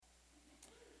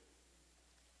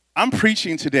I'm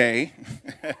preaching today,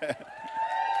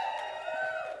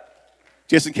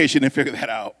 just in case you didn't figure that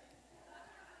out.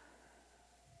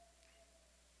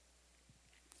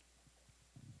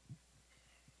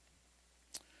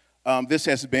 This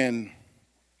has been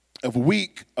a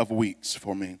week of weeks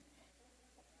for me.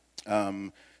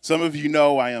 Some of you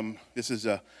know this is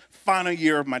a final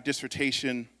year of my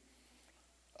dissertation,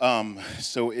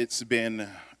 so it's been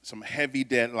some heavy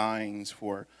deadlines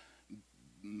for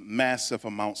massive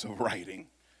amounts of writing.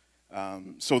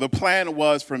 So the plan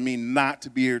was for me not to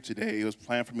be here today. It was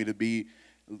planned for me to be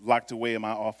locked away in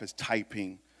my office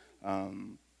typing.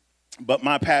 But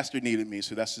my pastor needed me,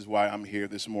 so that's just why I'm here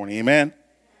this morning. Amen?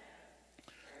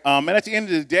 And at the end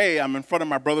of the day, I'm in front of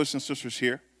my brothers and sisters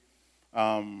here.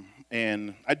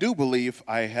 And I do believe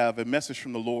I have a message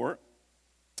from the Lord.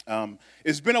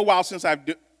 It's been a while since I've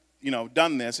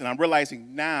done this, and I'm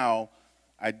realizing now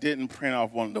I didn't print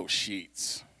off one of those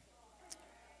sheets.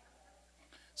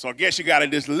 So I guess you got to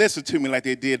just listen to me like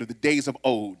they did in the days of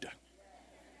old.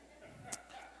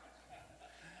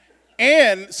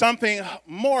 And something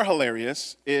more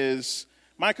hilarious is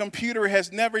my computer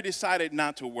has never decided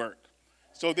not to work.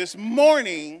 So this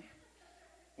morning,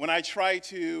 when I tried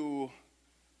to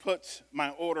put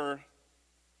my order,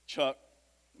 Chuck,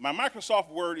 my Microsoft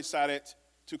Word decided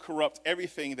to corrupt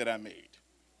everything that I made.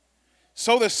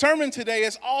 So the sermon today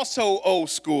is also old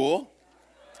school.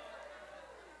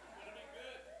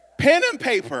 Pen and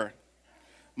paper.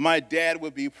 My dad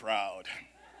would be proud.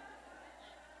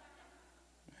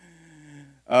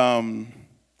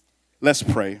 Let's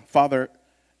pray. Father,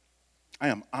 I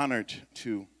am honored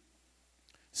to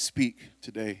speak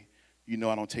today. You know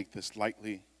I don't take this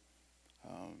lightly.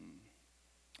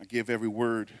 I give every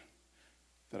word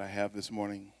that I have this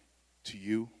morning to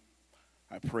you.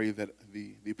 I pray that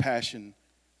the passion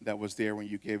that was there when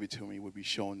you gave it to me would be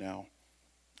shown now,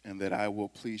 and that I will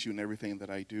please you in everything that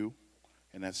I do.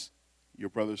 And as your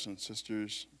brothers and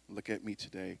sisters look at me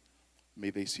today, may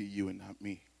they see you and not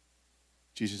me. In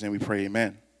Jesus' name we pray,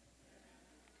 amen.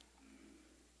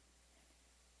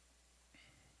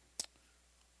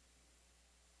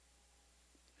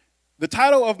 The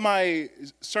title of my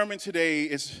sermon today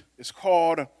is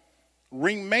called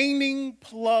Remaining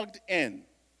Plugged In.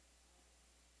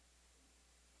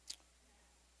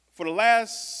 For the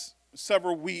last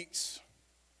several weeks,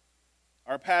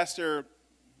 our pastor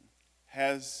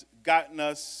has gotten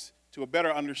us to a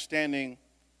better understanding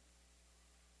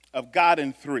of God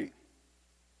in three.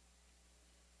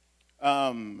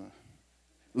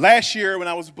 Last year, when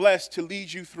I was blessed to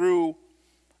lead you through,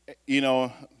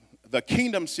 the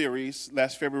Kingdom series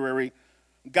last February,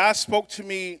 God spoke to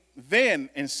me then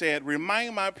and said,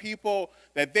 remind my people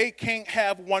that they can't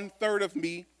have 1/3 of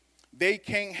me. They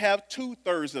can't have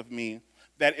 2/3 of me.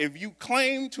 That if you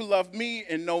claim to love me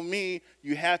and know me,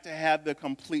 you have to have the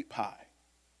complete pie.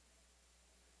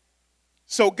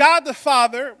 So God the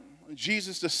Father,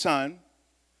 Jesus the Son,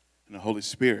 and the Holy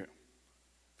Spirit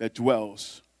that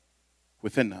dwells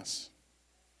within us.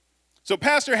 So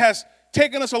Pastor has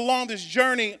taken us along this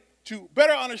journey to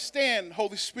better understand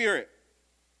Holy Spirit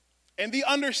and the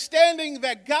understanding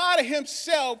that God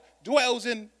himself dwells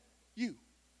in you,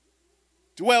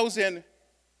 dwells in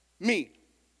me.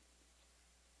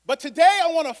 But today I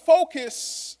want to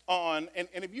focus on, and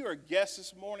if you're a guest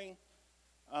this morning,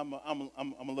 I'm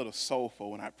a little soulful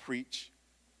when I preach,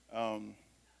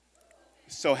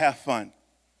 so have fun.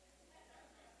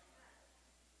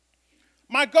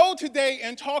 My goal today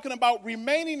in talking about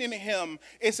remaining in him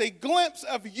is a glimpse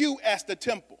of you as the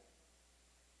temple.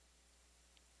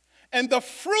 And the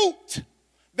fruit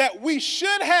that we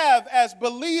should have as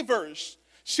believers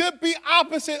should be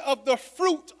opposite of the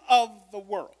fruit of the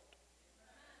world.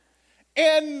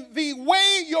 And the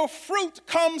way your fruit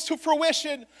comes to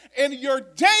fruition in your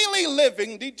daily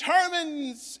living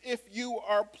determines if you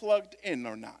are plugged in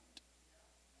or not.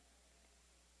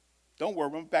 Don't worry,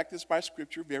 I'm going to back this by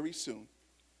scripture very soon.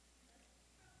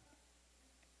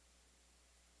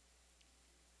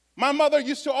 My mother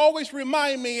used to always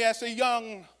remind me as a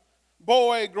young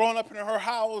boy growing up in her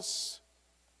house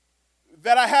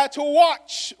that I had to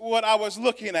watch what I was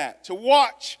looking at, to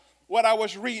watch what I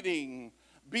was reading,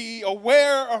 be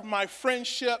aware of my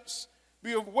friendships,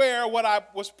 be aware of what I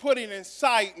was putting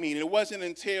inside me. And it wasn't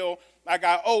until I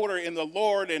got older in the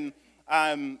Lord and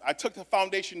I took the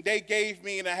foundation they gave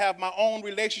me and I have my own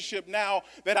relationship now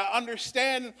that I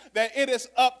understand that it is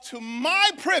up to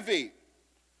my privy.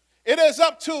 It is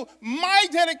up to my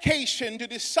dedication to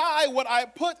decide what I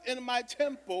put in my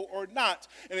temple or not.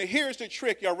 And here's the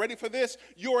trick. Y'all ready for this?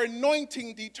 Your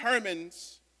anointing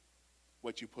determines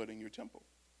what you put in your temple.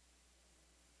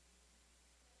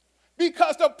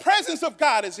 Because the presence presence of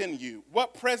God is in you.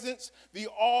 What presence? The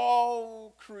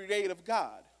all-creative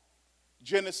God.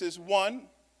 Genesis 1,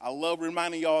 I love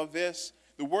reminding y'all of this.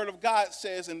 The word of God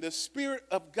says, and the Spirit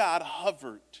of God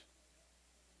hovered.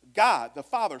 God, the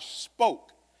Father,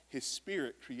 spoke. His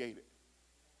Spirit created.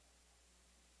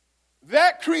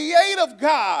 That creative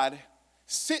God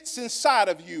sits inside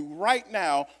of you right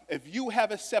now if you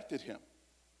have accepted him.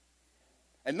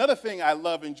 Another thing I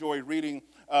love, enjoy reading,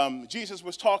 Jesus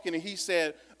was talking and he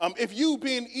said, if you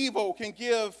being evil can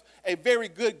give a very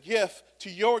good gift to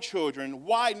your children,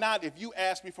 why not, if you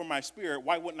ask me for my Spirit,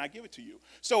 why wouldn't I give it to you?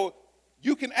 So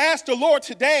you can ask the Lord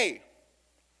today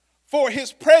for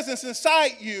his presence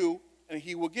inside you and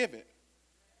he will give it.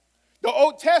 The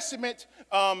Old Testament,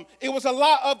 it was a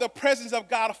lot of the presence of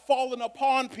God falling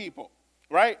upon people,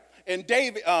 right? And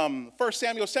David, 1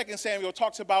 Samuel, 2 Samuel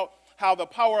talks about how the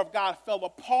power of God fell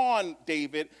upon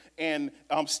David and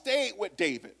stayed with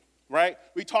David, right?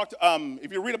 We talked,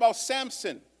 if you read about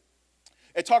Samson,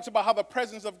 it talks about how the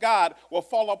presence of God will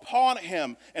fall upon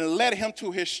him and led him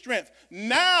to his strength.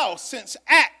 Now, since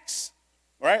Acts,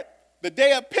 right, the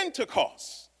day of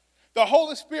Pentecost, the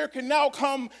Holy Spirit can now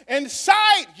come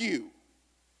inside you.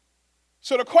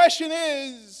 So the question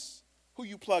is, who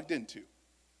you plugged into?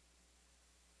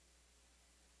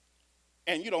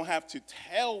 And you don't have to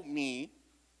tell me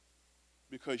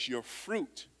because your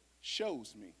fruit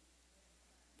shows me.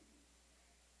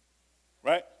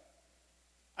 Right?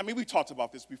 I mean, we talked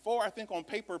about this before. I think on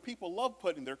paper, people love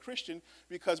putting they're Christian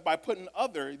because by putting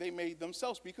other, they made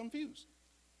themselves be confused.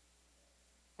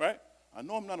 Right? I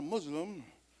know I'm not a Muslim.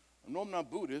 I know I'm not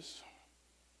Buddhist.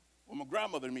 Well, my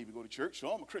grandmother made me go to church,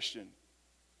 so I'm a Christian.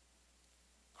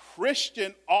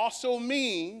 Christian also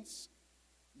means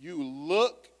you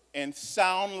look and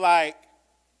sound like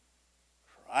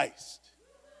Christ.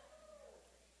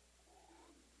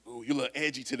 Ooh, you look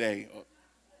edgy today.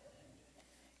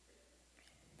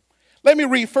 Let me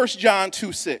read 1 John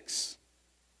 2:6.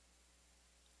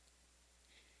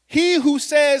 He who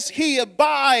says he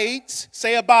abides,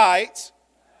 say abides,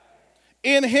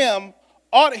 in him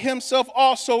ought himself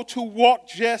also to walk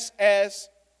just as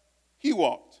he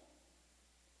walked.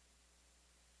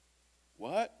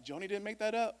 What? Joni didn't make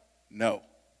that up? No.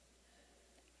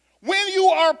 When you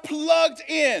are plugged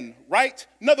in, right?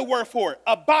 Another word for it,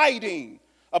 abiding.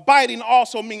 Abiding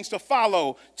also means to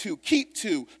follow, to keep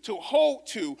to hold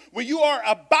to. When you are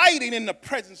abiding in the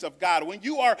presence of God, when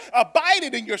you are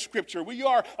abiding in your scripture, when you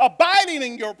are abiding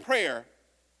in your prayer,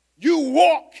 you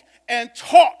walk and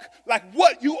talk like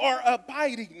what you are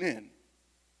abiding in.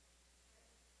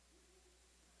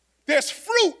 There's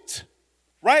fruit,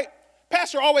 right?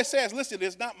 Pastor always says, listen,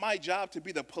 it's not my job to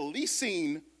be the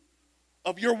policing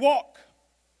of your walk.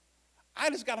 I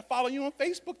just got to follow you on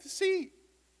Facebook to see.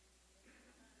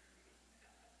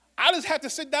 I just have to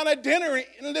sit down at dinner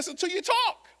and listen to you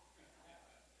talk.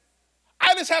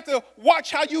 I just have to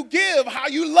watch how you give, how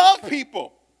you love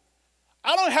people.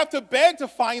 I don't have to beg to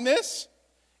find this.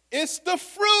 It's the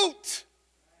fruit.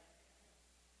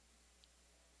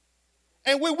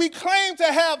 And when we claim to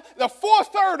have the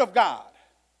 4/3 of God,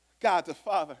 God the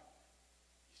Father,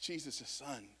 Jesus the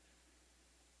Son,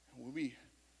 and when we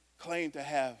claim to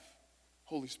have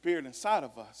Holy Spirit inside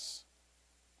of us,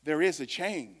 there is a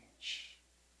change.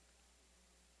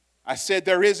 I said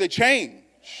there is a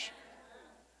change.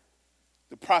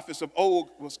 The prophets of old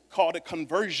was called a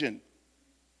conversion.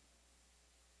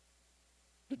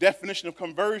 The definition of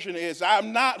conversion is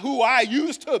I'm not who I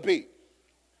used to be.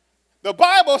 The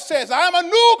Bible says I'm a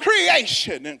new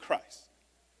creation in Christ.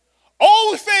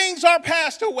 Old things are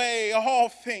passed away, all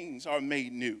things are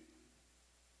made new.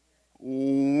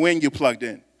 When you plugged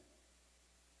in.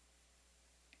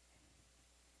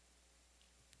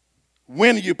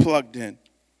 When you plugged in.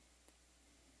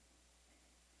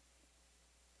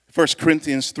 1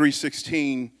 Corinthians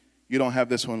 3:16, you don't have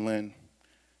this one, Lynn.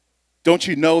 Don't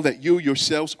you know that you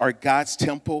yourselves are God's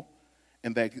temple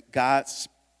and that God's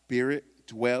Spirit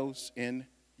dwells in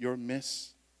your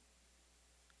midst?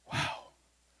 Wow.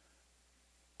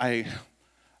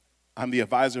 I'm the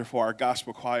advisor for our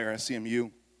gospel choir at CMU,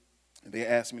 and they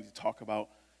asked me to talk about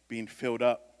being filled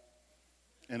up.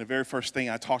 And the very first thing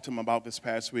I talked to them about this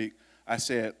past week, I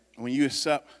said, when you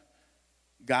accept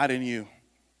God in you,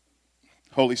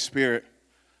 Holy Spirit,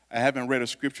 I haven't read a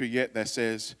scripture yet that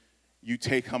says you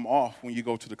take him off when you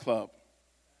go to the club.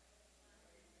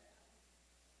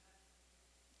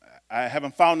 I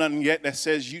haven't found nothing yet that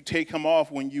says you take him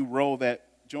off when you roll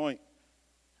that joint.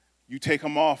 You take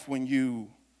him off when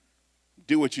you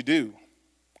do what you do.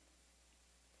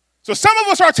 So some of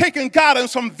us are taking God in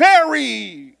some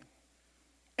very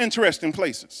interesting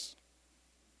places.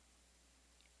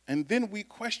 And then we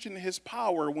question his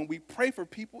power when we pray for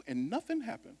people and nothing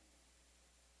happened.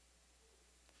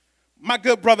 My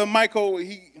good brother Michael,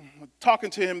 talking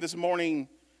to him this morning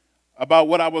about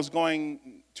what I was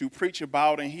going to preach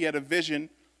about, and he had a vision,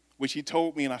 which he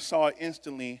told me, and I saw it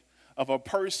instantly, of a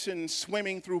person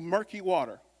swimming through murky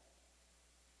water.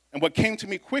 And what came to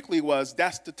me quickly was,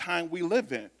 that's the time we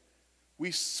live in.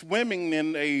 We swimming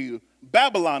in a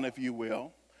Babylon, if you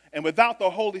will, and without the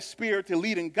Holy Spirit to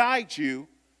lead and guide you,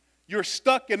 you're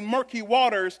stuck in murky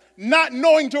waters, not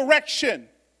knowing direction.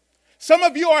 Some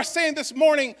of you are saying this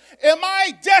morning, am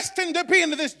I destined to be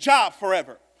in this job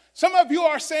forever? Some of you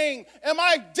are saying, am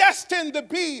I destined to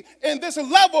be in this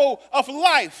level of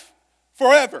life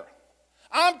forever?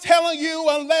 I'm telling you,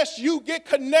 unless you get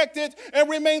connected and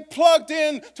remain plugged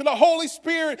in to the Holy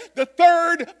Spirit, the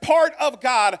third part of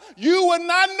God, you will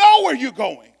not know where you're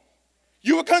going.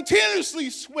 You will continuously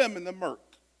swim in the murk,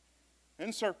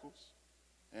 in circles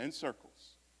and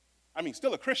circles. I mean,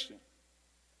 still a Christian,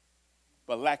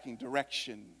 but lacking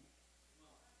direction.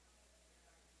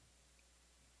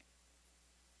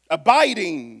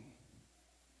 Abiding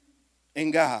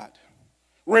in God,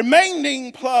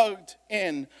 remaining plugged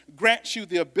in, grants you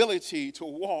the ability to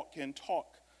walk and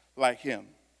talk like him.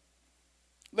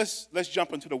 Let's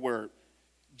jump into the word.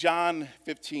 John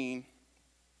 15.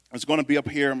 It's going to be up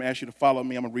here. I'm going to ask you to follow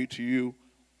me. I'm going to read to you.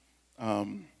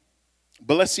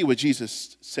 But let's see what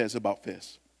Jesus says about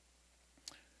this.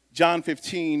 John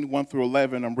 15, 1 through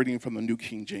 11. I'm reading from the New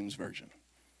King James Version.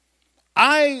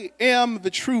 I am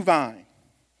the true vine.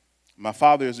 My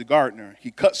Father is a gardener. He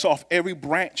cuts off every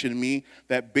branch in me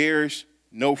that bears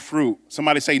no fruit.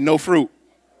 Somebody say no fruit.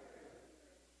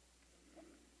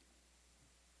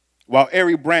 While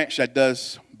every branch that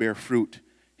does bear fruit,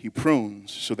 he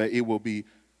prunes so that it will be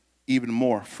even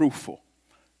more fruitful.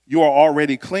 You are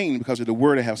already clean because of the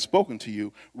word I have spoken to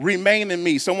you. Remain in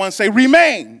me. Someone say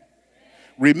remain.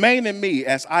 Remain in me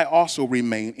as I also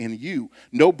remain in you.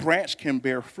 No branch can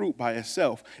bear fruit by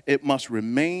itself. It must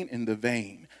remain in the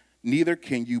vine. Neither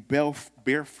can you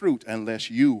bear fruit unless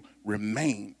you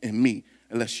remain in me,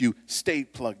 unless you stay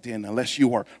plugged in, unless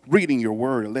you are reading your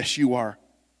word, unless you are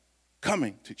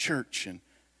coming to church and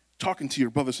talking to your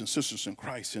brothers and sisters in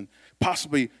Christ, and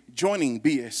possibly joining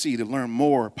BSC to learn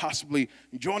more, possibly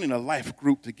joining a life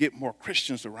group to get more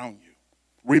Christians around you.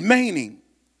 Remaining.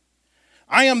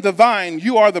 I am the vine,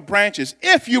 you are the branches.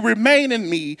 If you remain in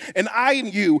me and I in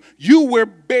you, you will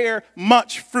bear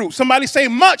much fruit. Somebody say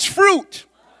much fruit.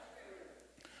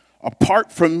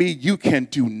 Apart from me, you can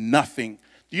do nothing.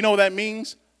 Do you know what that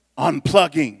means?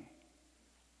 Unplugging.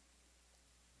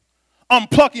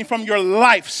 Unplugging from your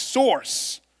life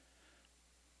source.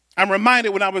 I'm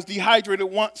reminded when I was dehydrated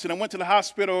once and I went to the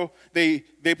hospital, they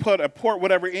put a port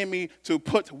whatever in me to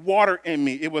put water in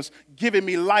me. It was giving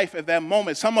me life at that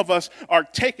moment. Some of us are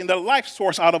taking the life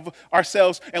source out of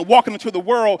ourselves and walking into the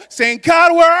world saying,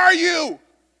 God, where are you?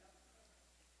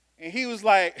 And he was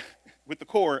like, with the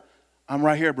cord, I'm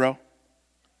right here, bro.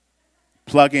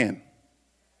 Plug in.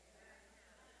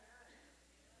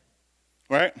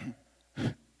 Right?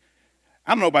 I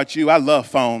don't know about you. I love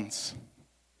phones.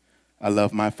 I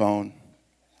love my phone.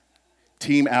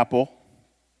 Team Apple.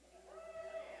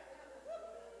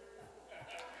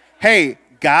 Hey,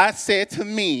 God said to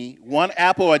me, 1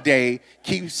 apple a day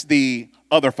keeps the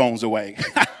other phones away.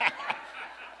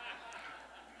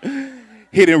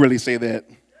 He didn't really say that.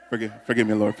 Forgive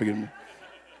me, Lord, forgive me.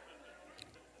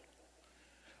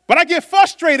 But I get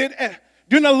frustrated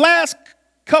during the last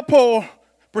couple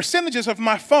percentages of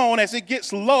my phone. As it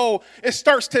gets low, it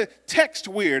starts to text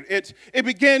weird. It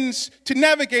begins to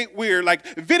navigate weird. Like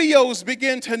videos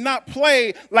begin to not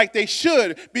play like they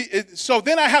should. So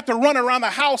then I have to run around the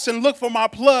house and look for my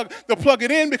plug to plug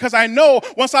it in, because I know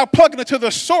once I plug it into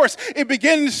the source, it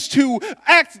begins to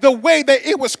act the way that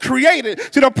it was created.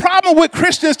 So the problem with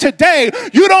Christians today,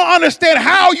 you don't understand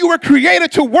how you were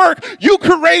created to work. You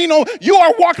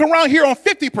are walking around here on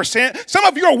 50%. Some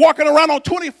of you are walking around on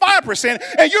 25%.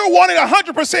 And you're wanting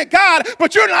 100% God,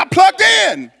 but you're not plugged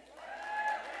in.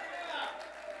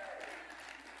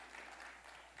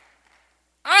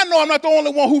 I know I'm not the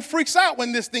only one who freaks out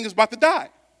when this thing is about to die.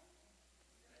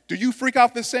 Do you freak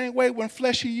out the same way when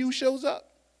fleshy you shows up?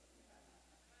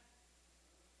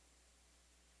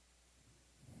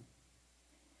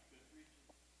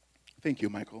 Thank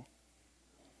you, Michael.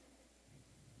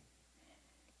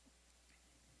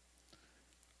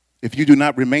 If you do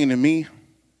not remain in me,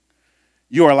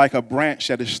 you are like a branch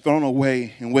that is thrown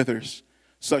away and withers.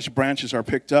 Such branches are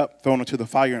picked up, thrown into the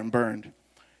fire, and burned.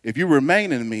 If you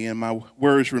remain in me and my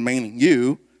words remain in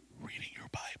you, reading your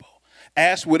Bible,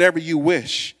 ask whatever you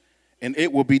wish, and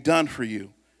it will be done for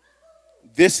you.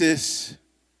 This is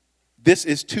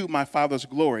to my Father's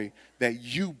glory, that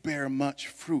you bear much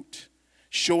fruit,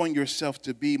 showing yourself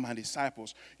to be my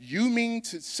disciples. You mean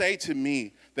to say to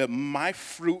me that my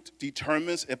fruit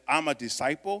determines if I'm a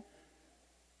disciple?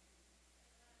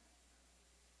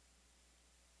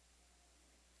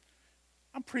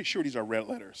 I'm pretty sure these are red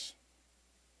letters.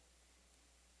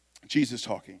 Jesus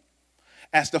talking.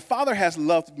 As the Father has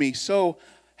loved me, so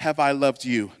have I loved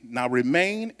you. Now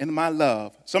remain in my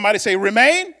love. Somebody say,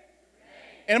 remain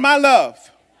in my love.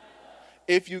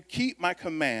 If you keep my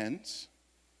commands,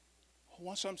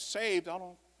 once I'm saved,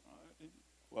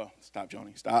 stop,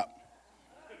 Joni, stop.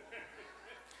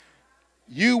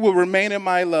 You will remain in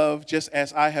my love, just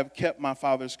as I have kept my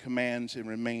Father's commands and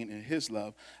remain in his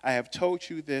love. I have told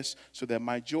you this so that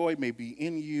my joy may be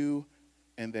in you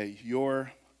and that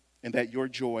your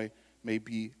joy may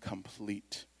be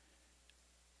complete.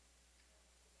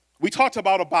 We talked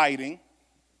about abiding.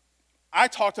 I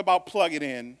talked about plugging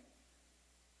in.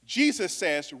 Jesus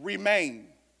says, remain.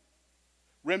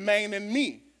 Remain in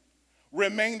me.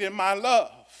 Remain in my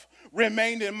love.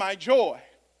 Remain in my joy.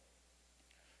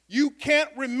 You can't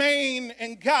remain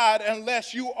in God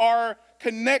unless you are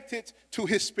connected to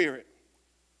his Spirit.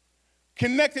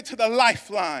 Connected to the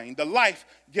lifeline, the life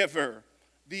giver,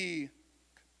 the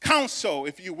counsel,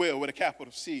 if you will, with a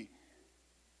capital C.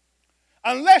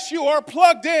 Unless you are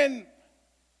plugged in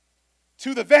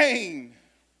to the vein,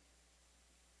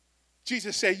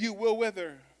 Jesus said, you will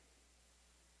wither.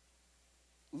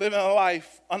 Living a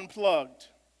life unplugged.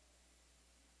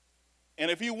 And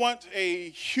if you want a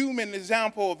human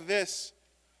example of this,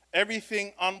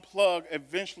 everything unplugged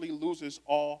eventually loses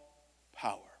all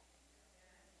power.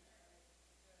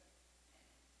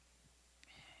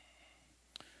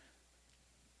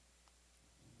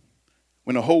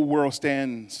 When the whole world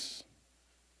stands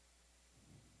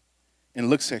and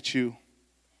looks at you,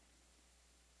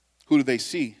 who do they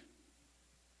see?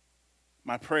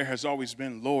 My prayer has always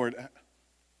been, Lord,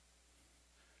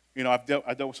 I've dealt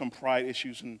with some pride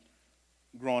issues and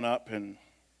growing up, and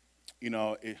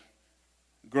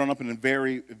growing up in a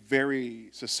very, very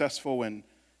successful and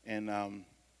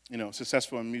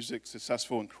successful in music,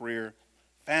 successful in career,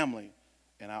 family,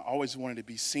 and I always wanted to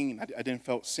be seen. I didn't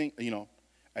feel seen.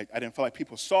 I didn't feel like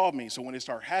people saw me. So when it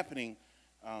started happening,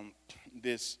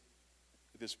 this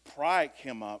pride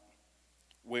came up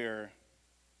where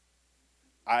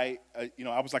I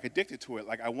was like addicted to it.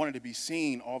 Like I wanted to be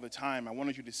seen all the time. I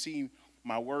wanted you to see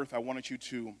my worth. I wanted you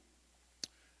to,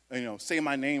 say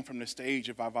my name from the stage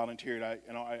if I volunteered.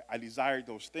 I desired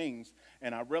those things,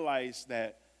 and I realized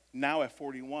that now at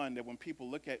 41, that when people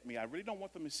look at me, I really don't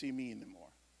want them to see me anymore.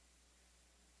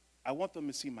 I want them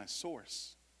to see my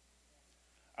source.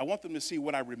 I want them to see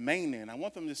what I remain in. I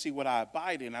want them to see what I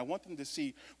abide in. I want them to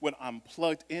see what I'm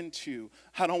plugged into.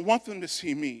 I don't want them to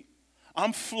see me.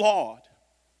 I'm flawed.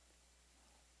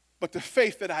 But the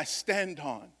faith that I stand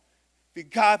on, the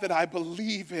God that I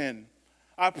believe in,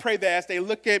 I pray that as they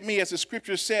look at me, as the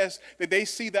scripture says, that they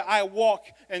see that I walk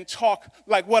and talk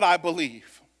like what I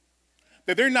believe.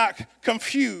 That they're not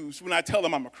confused when I tell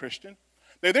them I'm a Christian.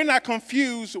 That they're not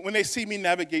confused when they see me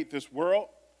navigate this world.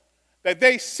 That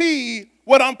they see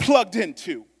what I'm plugged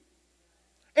into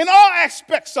in all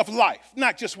aspects of life,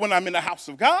 not just when I'm in the house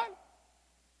of God,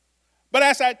 but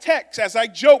as I text, as I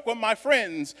joke with my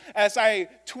friends, as I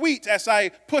tweet, as I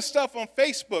put stuff on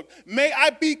Facebook, may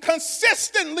I be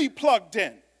consistently plugged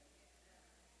in.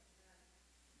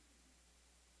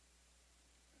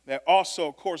 That also,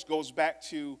 of course, goes back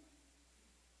to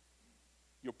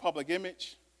your public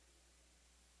image,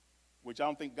 which I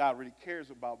don't think God really cares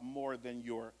about more than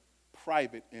your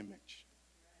private image.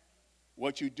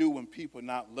 What you do when people are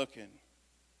not looking.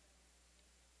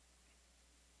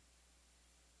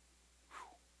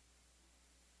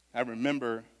 I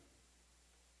remember,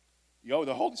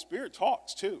 the Holy Spirit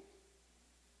talks too.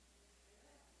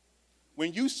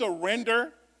 When you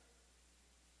surrender,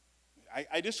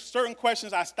 I just certain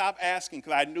questions I stopped asking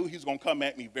because I knew he was going to come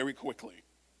at me very quickly.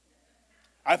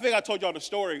 I think I told y'all the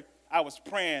story. I was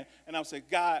praying and I was like,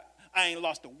 God, I ain't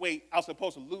lost the weight I was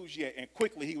supposed to lose yet. And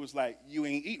quickly he was like, you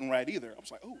ain't eating right either. I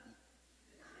was like, ooh.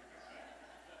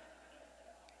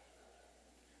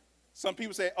 Some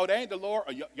people say, oh, that ain't the Lord,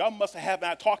 or y'all must have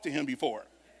not talked to him before.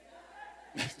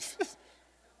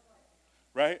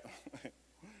 Right?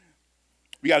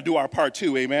 We got to do our part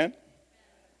too, amen?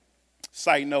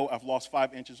 Side note, I've lost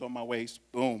 5 inches on my waist.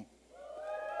 Boom.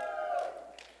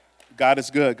 God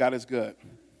is good. God is good.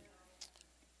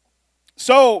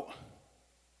 So,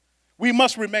 we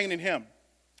must remain in him.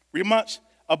 We must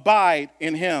abide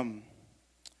in him.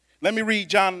 Let me read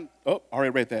John. Oh, I already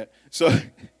read that. So,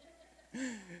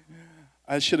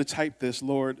 I should have typed this,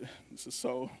 Lord. This is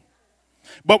so.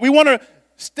 But we want to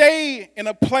stay in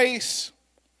a place.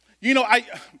 You know,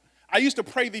 I used to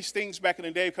pray these things back in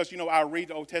the day because, I read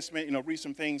the Old Testament, read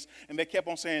some things, and they kept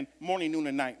on saying morning, noon,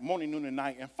 and night, morning, noon, and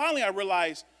night. And finally I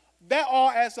realized that all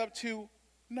adds up to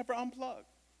never unplug.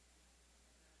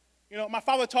 My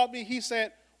father taught me, he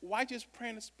said, why just pray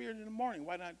in the Spirit in the morning?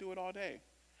 Why not do it all day?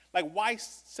 Like, why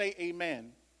say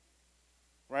amen,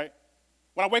 right?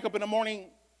 When I wake up in the morning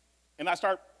and I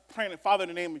start praying, Father, in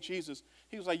the name of Jesus,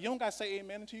 he was like, you don't got to say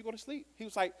amen until you go to sleep. He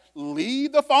was like,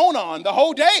 leave the phone on the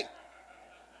whole day.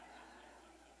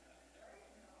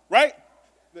 Right?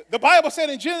 The Bible said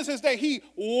in Genesis that he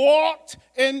walked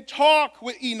and talked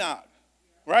with Enoch,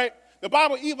 right? The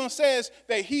Bible even says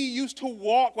that he used to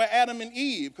walk with Adam and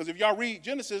Eve, because if y'all read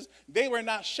Genesis, they were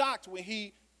not shocked when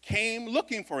he came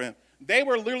looking for him. They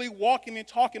were literally walking and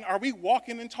talking. Are we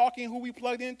walking and talking who we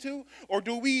plugged into? Or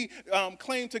do we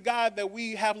claim to God that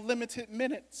we have limited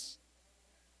minutes?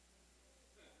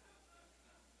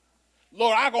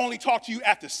 Lord, I can only talk to you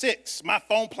after 6. My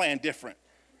phone plan different.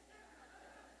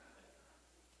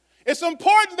 It's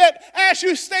important that as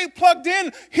you stay plugged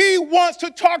in, he wants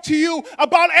to talk to you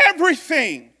about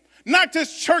everything, not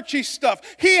just churchy stuff.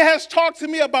 He has talked to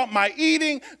me about my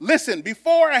eating. Listen,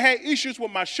 before I had issues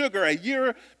with my sugar, a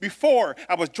year before,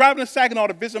 I was driving to Saginaw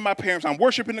to visit my parents. I'm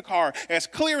worshiping the car. As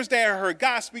clear as day, I heard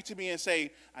God speak to me and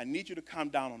say, I need you to calm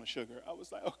down on the sugar. I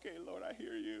was like, okay, Lord, I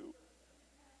hear you.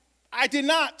 I did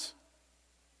not.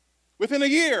 Within a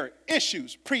year,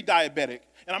 issues, pre-diabetic.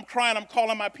 And I'm crying, I'm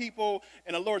calling my people,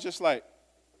 and the Lord's just like,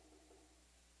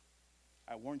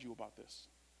 I warned you about this.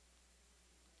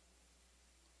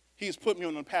 He has put me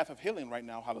on the path of healing right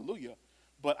now, hallelujah.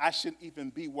 But I shouldn't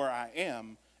even be where I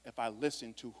am if I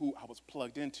listened to who I was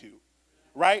plugged into,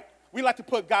 right? We like to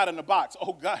put God in the box.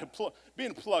 Oh, God,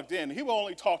 being plugged in. He will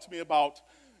only talk to me about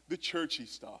the churchy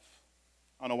stuff.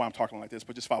 I don't know why I'm talking like this,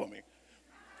 but just follow me.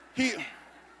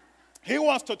 He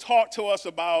wants to talk to us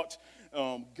about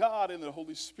God and the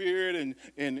Holy Spirit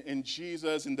and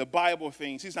Jesus and the Bible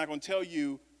things. He's not going to tell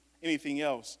you anything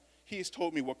else. He's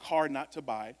told me what car not to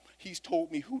buy. He's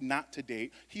told me who not to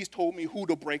date. He's told me who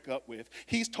to break up with.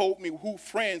 He's told me who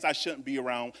friends I shouldn't be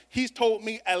around. He's told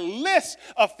me a list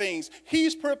of things.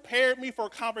 He's prepared me for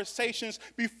conversations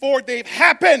before they've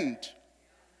happened.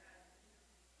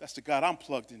 That's the God I'm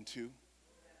plugged into.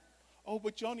 Oh,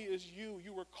 but Joni, it's you.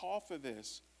 You were called for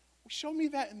this. Well, show me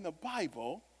that in the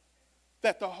Bible,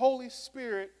 that the Holy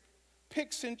Spirit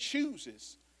picks and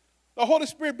chooses. The Holy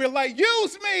Spirit be like,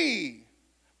 use me,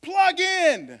 plug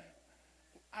in.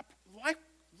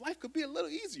 Life could be a little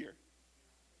easier.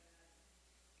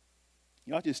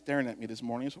 Y'all just staring at me this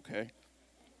morning. It's okay.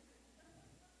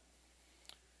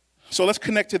 So let's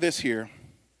connect to this here.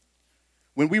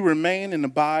 When we remain and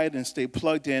abide and stay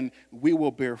plugged in, we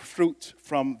will bear fruit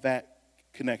from that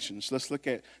connection. So let's look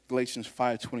at Galatians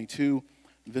 5:22.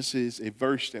 This is a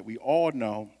verse that we all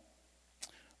know.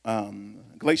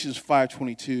 Galatians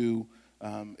 5:22,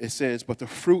 it says, but the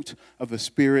fruit of the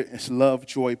Spirit is love,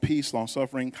 joy, peace,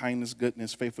 long-suffering, kindness,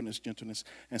 goodness, faithfulness, gentleness,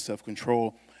 and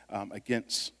self-control.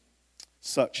 Against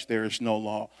such there is no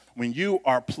law. When you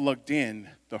are plugged in,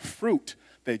 the fruit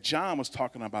that John was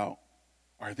talking about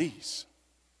are these.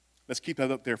 Let's keep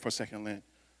that up there for a second, Lynn.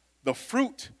 The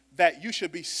fruit that you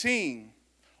should be seeing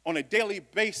on a daily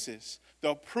basis,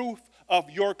 the proof of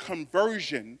your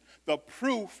conversion, the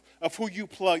proof of who you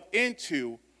plugged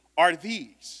into are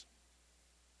these.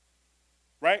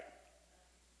 Right?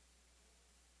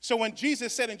 So when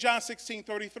Jesus said in John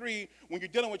 16:33, when you're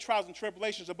dealing with trials and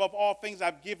tribulations, above all things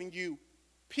I've given you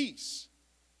peace.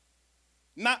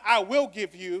 Not I will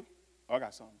give you. Oh, I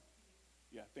got something.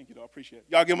 Yeah, thank you, though. I appreciate it.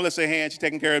 Y'all give Melissa a hand. She's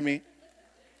taking care of me.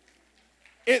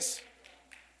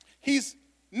 He's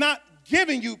not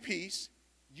giving you peace.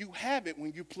 You have it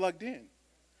when you plugged in.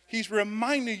 He's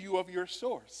reminding you of your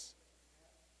source.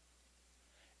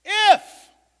 If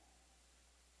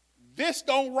this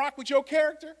don't rock with your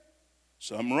character,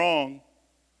 something wrong.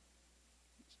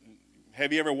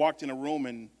 Have you ever walked in a room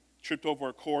and tripped over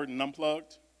a cord and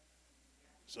unplugged?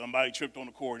 Somebody tripped on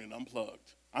the cord and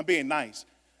unplugged. I'm being nice.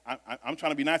 I'm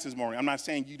trying to be nice this morning. I'm not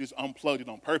saying you just unplugged it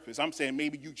on purpose. I'm saying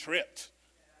maybe you tripped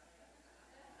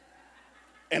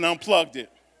and unplugged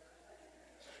it.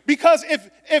 Because if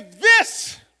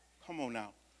this, come on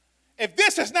now, if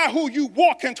this is not who you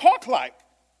walk and talk like,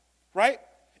 right?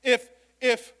 If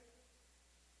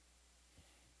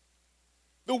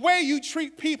the way you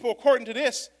treat people according to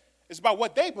this is about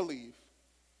what they believe,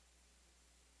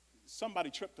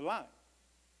 somebody tripped the line.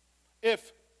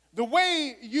 If the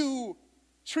way you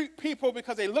treat people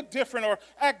because they look different or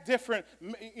act different.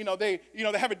 They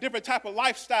have a different type of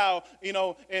lifestyle,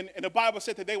 and the Bible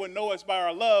said that they would know us by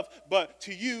our love, but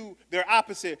to you, they're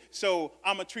opposite. So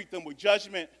I'm going to treat them with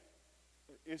judgment.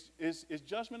 Is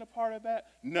judgment a part of that?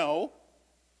 No.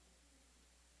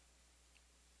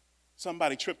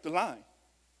 Somebody tripped the line,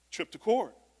 tripped the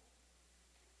cord.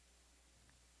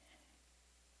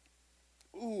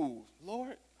 Ooh,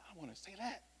 Lord, I want to say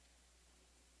that.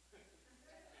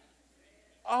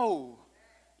 Oh,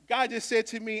 God just said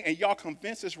to me, and y'all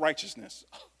convinced it's righteousness.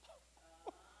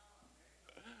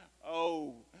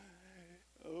 Oh,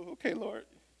 okay, Lord,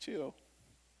 chill.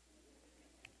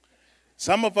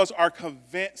 Some of us are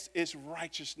convinced it's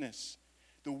righteousness,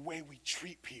 the way we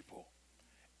treat people.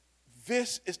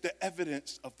 This is the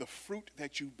evidence of the fruit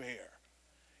that you bear.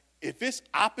 If it's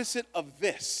opposite of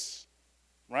this,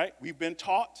 right? We've been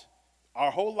taught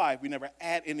our whole life we never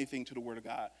add anything to the Word of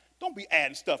God. Don't be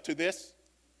adding stuff to this.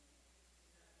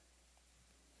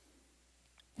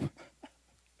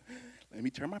 Let me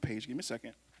turn my page. Give me a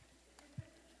second.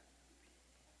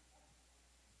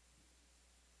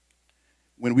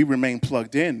 When we remain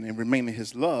plugged in and remain in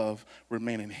his love,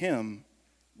 remain in him,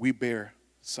 we bear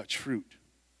such fruit.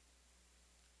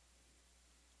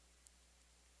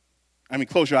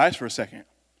 Close your eyes for a second.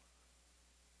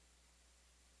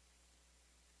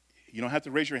 You don't have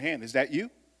to raise your hand. Is that you?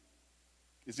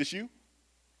 Is this you?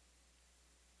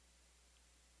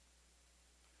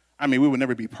 We would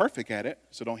never be perfect at it,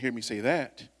 so don't hear me say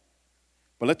that.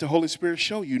 But let the Holy Spirit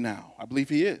show you now. I believe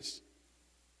he is.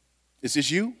 Is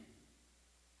this you?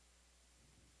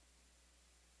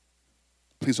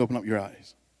 Please open up your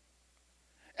eyes.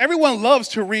 Everyone loves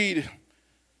to read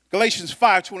Galatians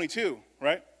 5:22,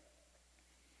 right?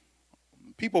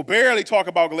 People barely talk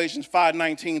about Galatians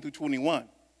 5:19 through 21.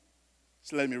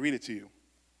 So let me read it to you.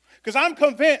 Because I'm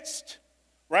convinced,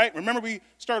 right? Remember we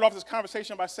started off this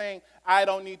conversation by saying, I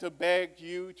don't need to beg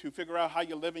you to figure out how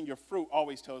you're living. Your fruit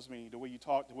always tells me the way you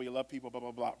talk, the way you love people, blah,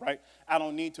 blah, blah, right? I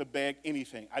don't need to beg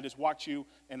anything. I just watch you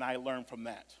and I learn from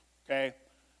that, okay?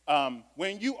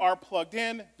 When you are plugged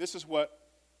in, this is what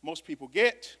most people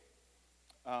get.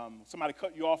 Somebody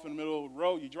cut you off in the middle of the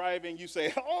road, you drive in, you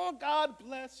say, oh, God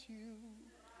bless you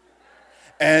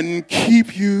and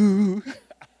keep you.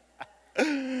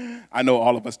 I know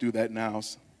all of us do that now.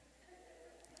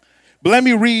 But let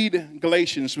me read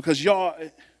Galatians because y'all,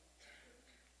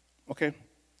 okay.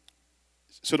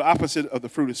 So the opposite of the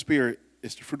fruit of spirit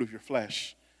is the fruit of your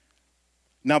flesh.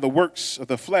 Now the works of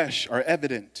the flesh are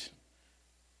evident.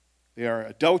 They are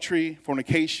adultery,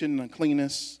 fornication,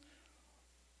 uncleanness,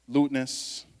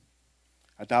 lewdness,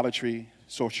 idolatry,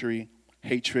 sorcery,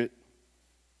 hatred,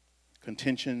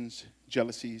 contentions,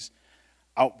 jealousies,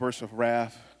 outbursts of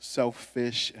wrath,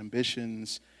 selfish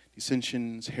ambitions,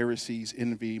 dissensions, heresies,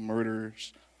 envy,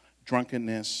 murders,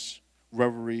 drunkenness,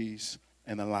 revelries,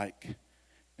 and the like,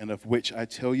 and of which I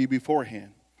tell you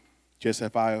beforehand, just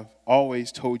as I have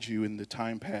always told you in the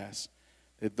time past,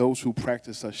 that those who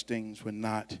practice such things will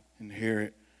not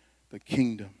inherit the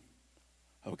kingdom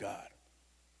of God.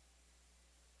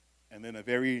 And then the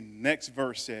very next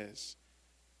verse says,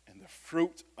 and the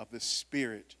fruit of the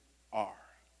Spirit are.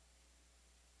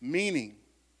 Meaning,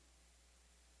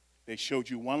 they showed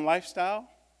you one lifestyle,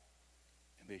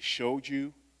 and they showed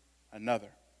you another.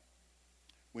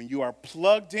 When you are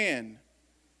plugged in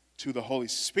to the Holy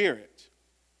Spirit,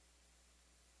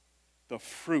 the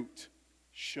fruit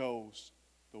shows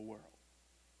the world.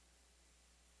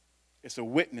 It's a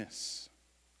witness.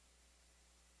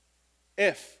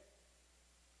 If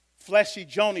fleshy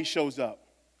Joni shows up,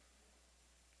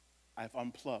 I've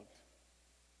unplugged.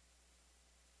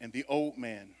 And the old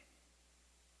man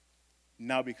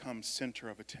now becomes center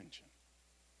of attention.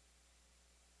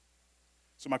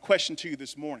 So my question to you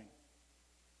this morning,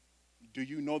 do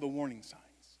you know the warning signs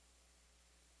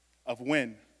of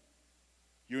when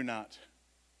you're not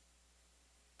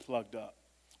plugged up?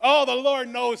 Oh, the Lord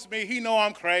knows me. He knows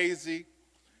I'm crazy.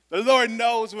 The Lord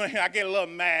knows when I get a little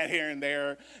mad here and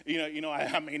there.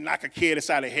 I may knock a kid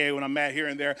aside the head when I'm mad here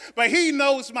and there. But he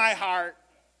knows my heart.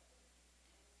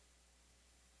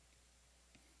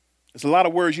 There's a lot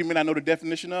of words you may not know the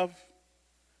definition of.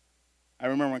 I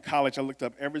remember in college I looked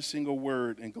up every single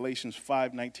word in Galatians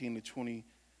 5:19 to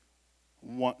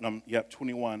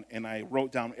 21, and I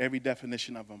wrote down every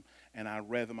definition of them, and I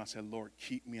read them. I said, Lord,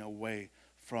 keep me away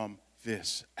from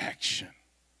this action.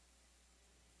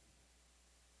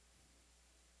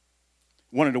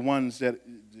 One of the ones that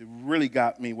really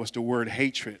got me was the word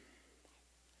hatred.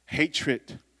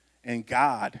 Hatred and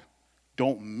God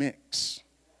don't mix.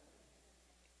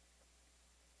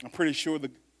 I'm pretty sure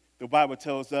the Bible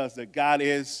tells us that God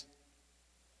is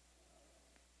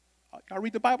Y'all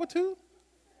read the Bible too?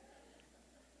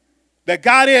 That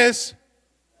God is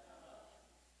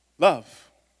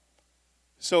love.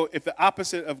 So if the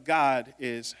opposite of God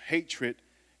is hatred,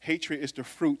 hatred is the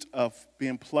fruit of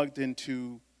being plugged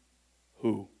into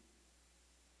who?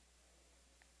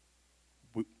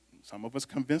 Some of us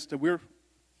convinced that we're,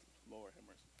 Lord have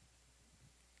mercy.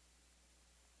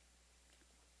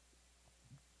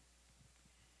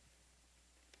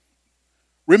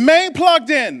 Remain plugged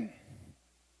in,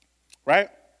 right?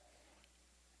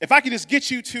 If I could just get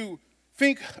you to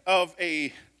think of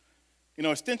a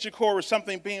extension cord or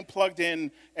something being plugged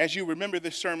in as you remember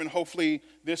this sermon, hopefully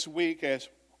this week as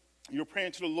you're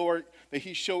praying to the Lord that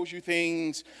he shows you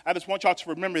things. I just want y'all to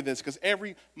remember this because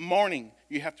every morning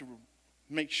you have to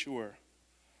make sure,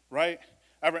 right?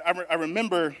 I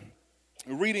remember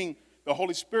reading the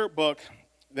Holy Spirit book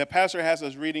that Pastor has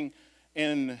us reading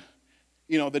in,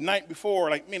 the night before.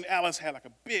 Like me and Alice had like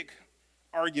a big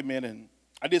argument and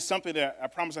I did something that I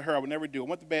promised her I would never do. I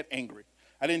went to bed angry.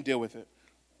 I didn't deal with it.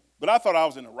 But I thought I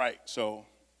was in the right, so,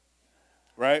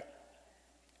 right?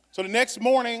 So the next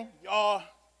morning, y'all, I'm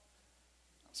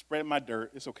spreading my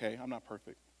dirt. It's okay. I'm not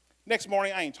perfect. Next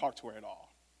morning, I ain't talked to her at all.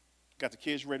 Got the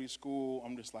kids ready to school.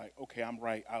 I'm just like, okay, I'm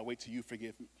right. I'll wait till you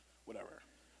forgive me, whatever.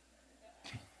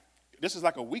 This is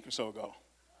like a week or so ago.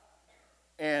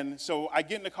 And so I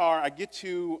get in the car. I get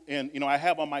to, and, I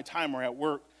have on my timer at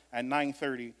work at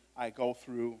 9:30. I go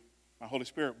through my Holy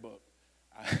Spirit book.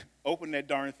 I open that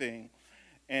darn thing.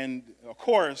 And, of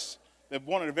course,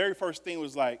 one of the very first things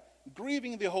was like,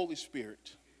 grieving the Holy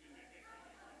Spirit.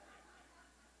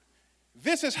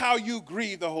 This is how you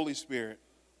grieve the Holy Spirit.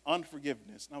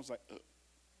 Unforgiveness. And I was like, ugh.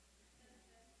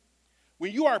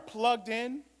 When you are plugged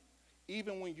in,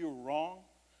 even when you're wrong,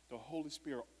 the Holy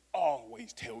Spirit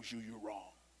always tells you you're wrong.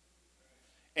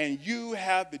 And you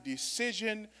have the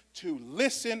decision to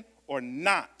listen or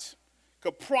not.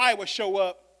 Because pride will show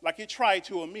up like it tried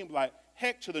to me, like,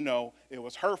 heck to the no, it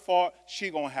was her fault. She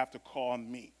gonna have to call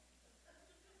me.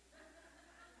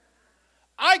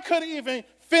 I couldn't even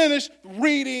finish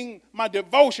reading my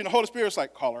devotion. The Holy Spirit's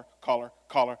like, call her, call her,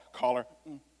 call her, call her.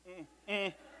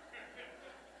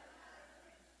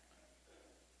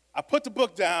 I put the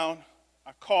book down.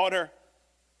 I called her.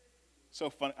 So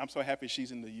funny. I'm so happy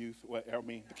she's in the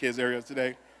the kids area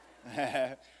today.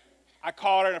 I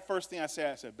called her, and the first thing I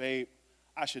said, babe,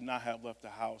 I should not have left the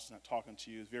house not talking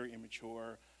to you. It's very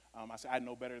immature. I said, I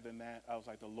know better than that. I was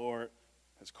like, the Lord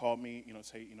has called me,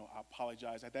 say, I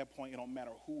apologize. At that point, it don't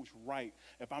matter who's right.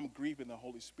 If I'm grieving the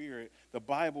Holy Spirit, the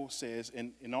Bible says,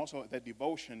 and also that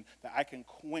devotion, that I can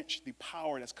quench the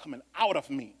power that's coming out of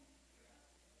me.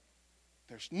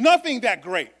 There's nothing that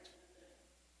great,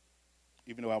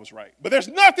 even though I was right. But there's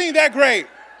nothing that great.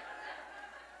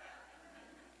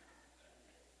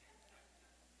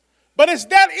 But it's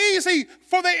that easy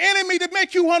for the enemy to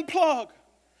make you unplug.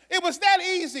 It was that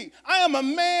easy. I am a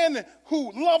man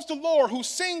who loves the Lord, who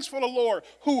sings for the Lord,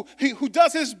 who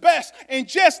does his best. And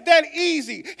just that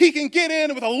easy, he can get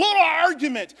in with a little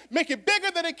argument, make it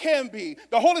bigger than it can be.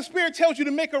 The Holy Spirit tells you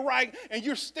to make it right, and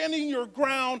you're standing your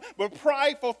ground with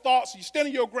prideful thoughts. You're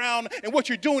standing your ground, and what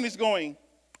you're doing is going.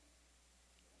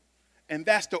 And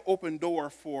that's the open door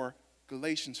for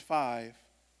Galatians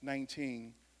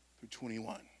 5:19 through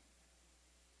 21.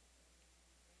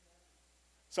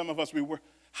 Some of us,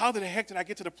 how the heck did I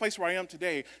get to the place where I am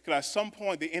today? Because at some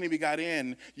point the enemy got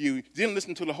in, you didn't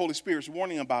listen to the Holy Spirit's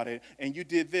warning about it, and you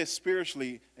did this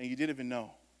spiritually, and you didn't even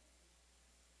know.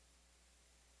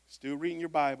 Still reading your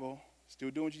Bible, still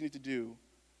doing what you need to do,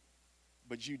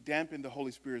 but you dampen the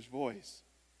Holy Spirit's voice,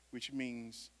 which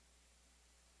means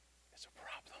it's a problem.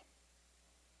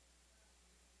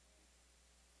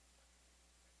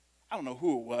 I don't know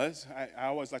who it was. I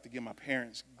always like to give my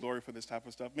parents glory for this type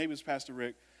of stuff. Maybe it's Pastor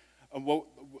Rick.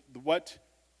 What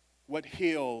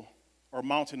hill or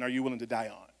mountain are you willing to die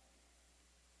on?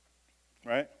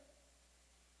 Right?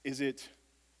 Is it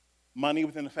money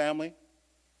within the family?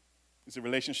 Is it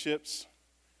relationships?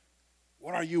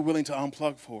 What are you willing to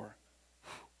unplug for?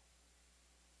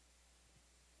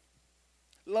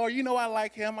 Lord, I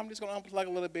like him. I'm just going to unplug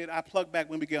a little bit. I plug back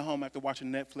when we get home after watching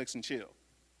Netflix and chill.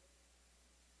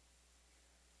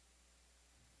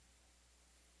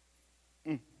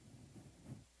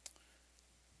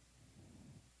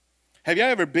 Have you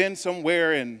ever been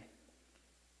somewhere and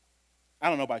I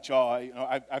don't know about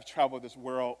y'all, I've traveled this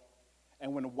world,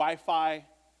 and when the Wi-Fi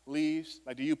leaves,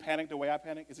 like, do you panic the way I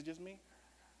panic? Is it just me?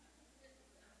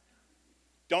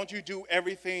 Don't you do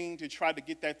everything to try to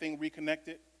get that thing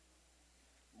reconnected?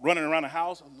 Running around the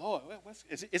house, oh, Lord,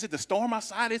 is it the storm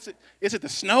outside? Is it the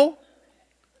snow?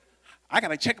 I got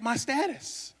to check my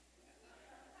status.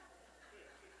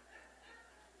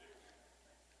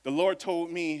 The Lord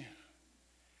told me,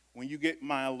 when you get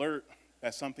my alert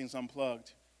that something's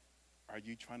unplugged, are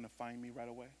you trying to find me right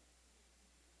away?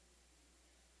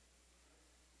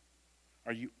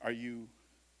 Are you,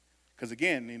 because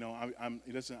again, I'm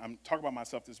talking about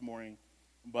myself this morning,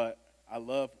 but I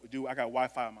got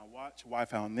Wi-Fi on my watch,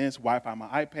 Wi-Fi on this, Wi-Fi on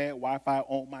my iPad, Wi-Fi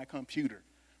on my computer.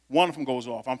 One of them goes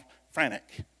off. I'm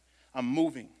frantic. I'm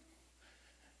moving.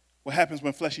 What happens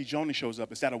when Fleshy Joni shows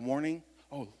up? Is that a warning?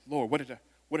 Oh, Lord, what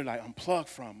did I unplug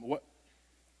from? What?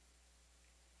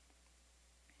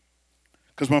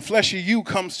 Because when Fleshy you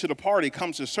comes to the party,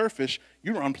 comes to surface,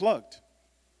 you're unplugged.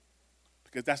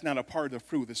 Because that's not a part of the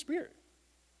fruit of the Spirit.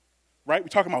 Right? We're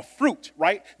talking about fruit,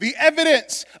 right? The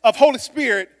evidence of Holy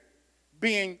Spirit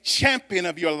being champion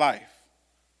of your life.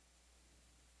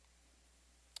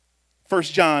 1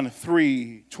 John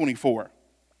 3:24.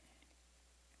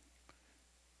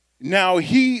 Now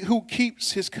he who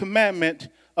keeps his commandment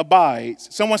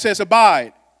abides. Someone says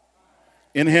abide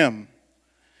in him,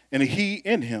 and he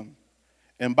in him.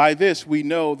 And by this we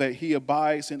know that he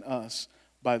abides in us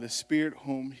by the Spirit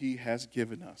whom he has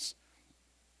given us.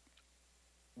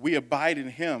 We abide in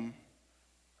him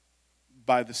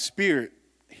by the Spirit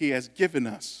he has given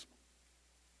us.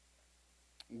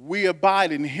 We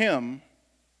abide in him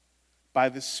by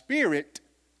the Spirit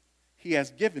he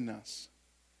has given us.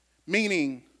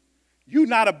 Meaning, you're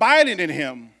not abiding in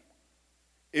him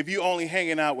if you're only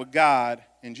hanging out with God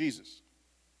and Jesus.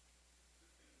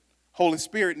 Holy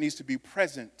Spirit needs to be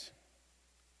present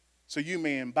so you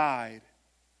may abide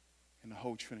in the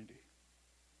whole Trinity.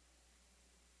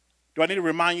 Do I need to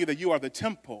remind you that you are the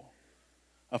temple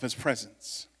of his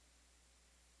presence?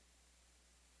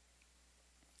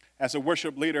 As a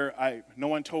worship leader, no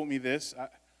one told me this.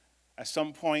 At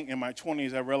some point in my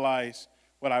 20s, I realized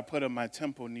what I put in my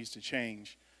temple needs to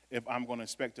change if I'm going to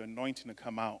expect the anointing to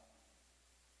come out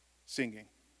singing.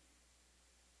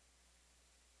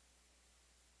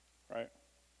 Right?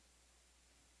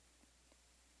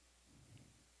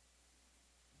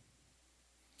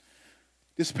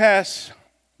 This past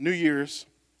New Year's,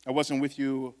 I wasn't with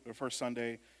you the first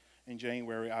Sunday in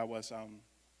January. I was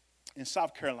in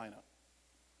South Carolina.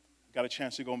 Got a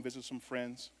chance to go and visit some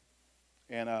friends.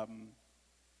 And I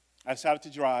decided to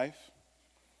drive.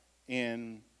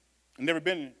 And I've never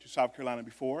been to South Carolina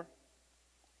before.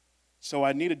 So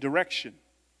I needed direction.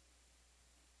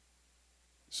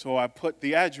 So I put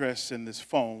the address in this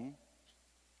phone.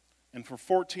 And for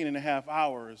 14 and a half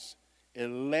hours, it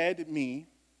led me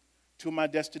to my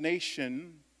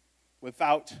destination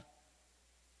without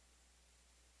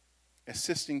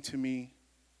assisting to me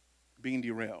being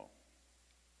derailed.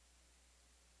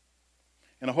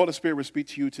 And the Holy Spirit will speak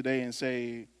to you today and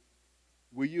say,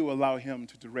 will you allow him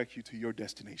to direct you to your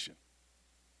destination?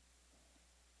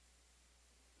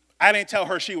 I didn't tell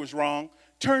her she was wrong.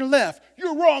 Turn left.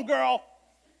 You're wrong, girl.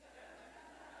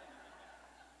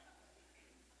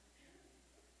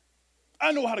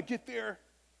 I know how to get there.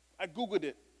 I Googled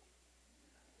it.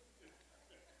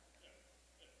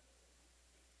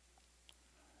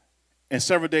 And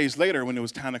several days later, when it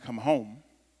was time to come home,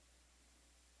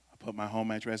 I put my home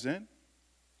address in.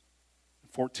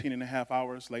 14 and a half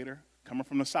hours later, coming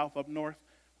from the south up north,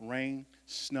 rain,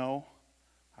 snow,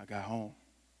 I got home.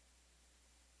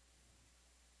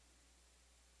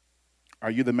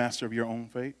 Are you the master of your own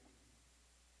fate?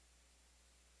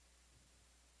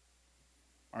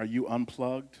 Are you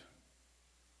unplugged?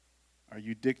 Are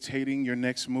you dictating your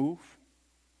next move?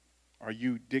 Are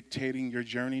you dictating your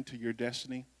journey to your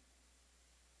destiny?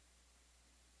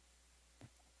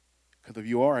 Because if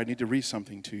you are, I need to read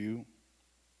something to you.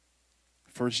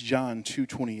 1 John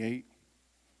 2:28.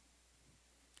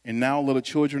 And now, little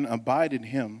children, abide in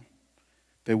him,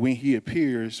 that when he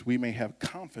appears, we may have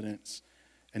confidence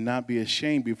and not be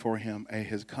ashamed before him at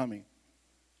his coming.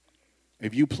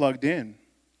 If you plugged in,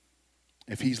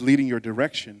 if he's leading your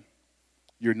direction,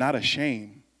 you're not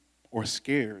ashamed or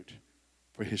scared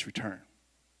for his return.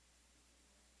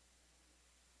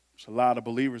 There's a lot of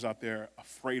believers out there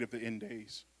afraid of the end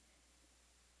days.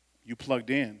 You plugged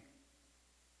in,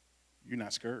 you're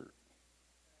not scared.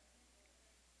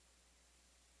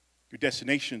 Your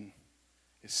destination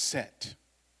is set.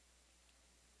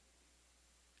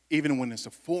 Even when it's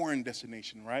a foreign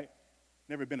destination, right?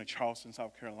 Never been to Charleston,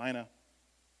 South Carolina.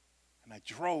 And I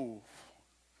drove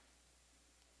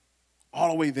all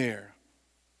the way there.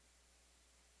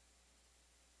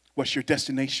 What's your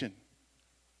destination?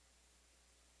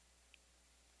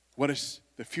 What is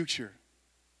the future?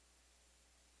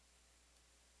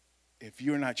 If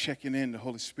you're not checking in the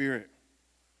Holy Spirit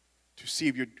to see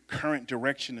if your current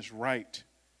direction is right,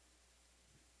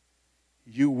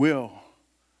 you will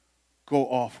go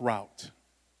off route.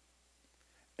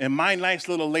 And my nice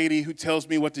little lady who tells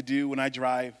me what to do when I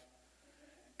drive,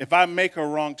 if I make a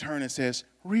wrong turn, it says,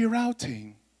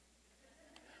 rerouting.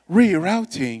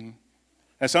 Rerouting.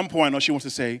 At some point, I know she wants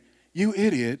to say, you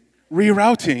idiot,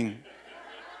 rerouting.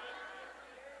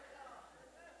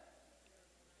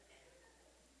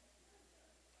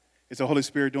 Is the Holy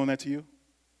Spirit doing that to you?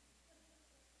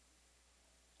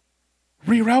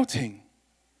 Rerouting.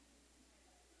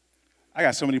 I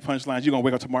got so many punchlines. You're going to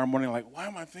wake up tomorrow morning like, why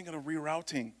am I thinking of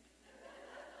rerouting?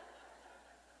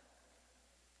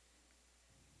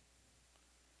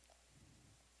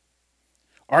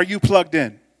 Are you plugged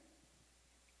in?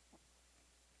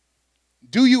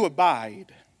 Do you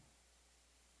abide?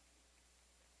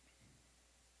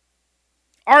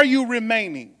 Are you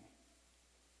remaining?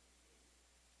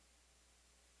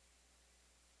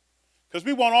 Because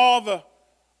we want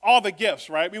all the gifts,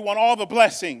 right? We want all the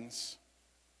blessings.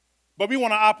 But we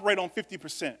want to operate on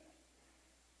 50%.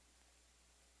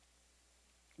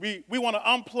 We want to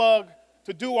unplug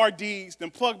to do our deeds, then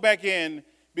plug back in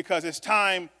because it's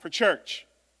time for church.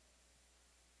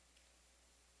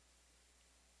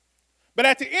 But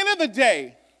at the end of the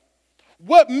day,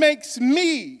 what makes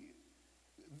me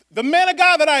the man of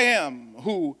God that I am,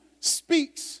 who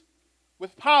speaks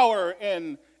with power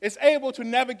and is able to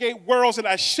navigate worlds that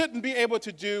I shouldn't be able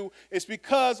to do, is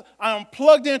because I am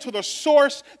plugged into the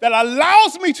source that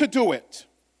allows me to do it.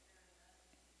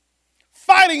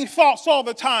 Fighting thoughts all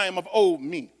the time of old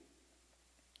me.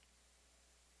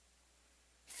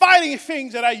 Fighting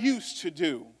things that I used to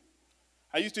do.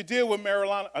 I used to deal with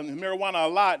marijuana a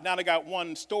lot. Now I got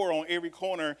one store on every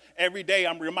corner. Every day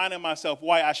I'm reminding myself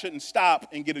why I shouldn't stop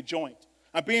and get a joint.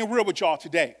 I'm being real with y'all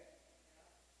today.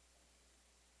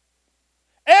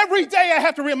 Every day I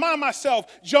have to remind myself,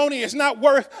 Joni, it's not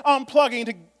worth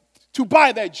unplugging to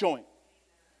buy that joint.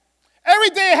 Every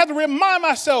day I have to remind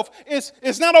myself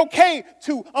it's not okay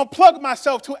to unplug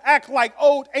myself to act like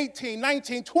old 18,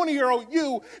 19, 20-year-old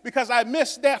you because I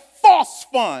missed that false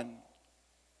fun.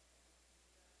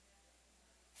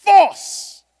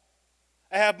 False.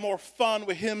 I have more fun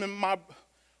with him and my,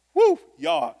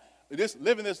 y'all,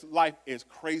 living this life is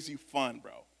crazy fun,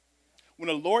 bro. When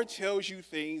the Lord tells you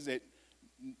things that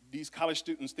these college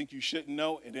students think you shouldn't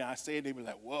know, and then I say it, they be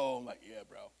like, whoa, I'm like, yeah,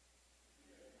 bro.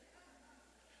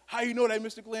 How you know that,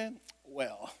 Mr. Glenn?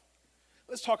 Well,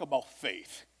 let's talk about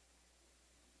faith.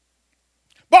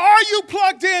 But are you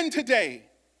plugged in today?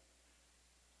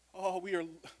 Oh,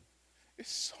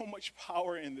 it's so much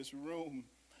power in this room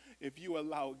if you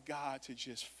allow God to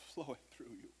just flow it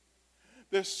through you.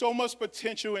 There's so much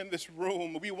potential in this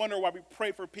room. We wonder why we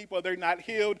pray for people, they're not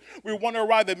healed. We wonder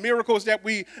why the miracles that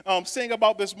we sing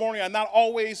about this morning are not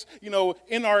always,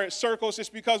 in our circles. It's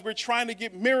because we're trying to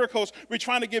get miracles. We're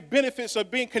trying to get benefits of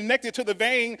being connected to the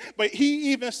vein. But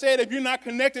he even said if you're not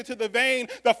connected to the vein,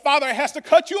 the Father has to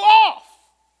cut you off.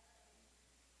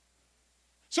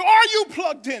 So are you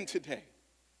plugged in today?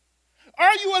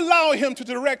 Are you allowing him to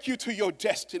direct you to your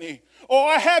destiny?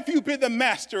 Or have you been the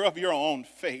master of your own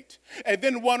fate and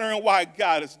then wondering why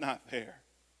God is not there?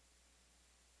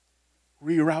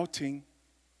 Rerouting.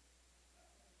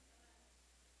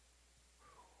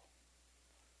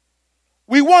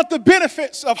 We want the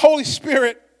benefits of Holy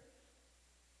Spirit,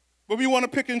 but we want to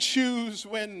pick and choose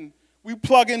when we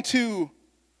plug into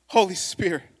Holy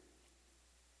Spirit.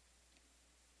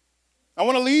 I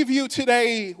want to leave you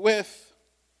today with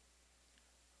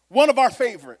one of our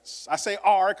favorites. I say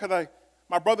our because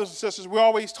my brothers and sisters, we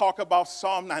always talk about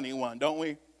Psalm 91, don't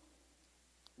we?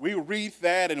 We read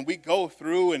that and we go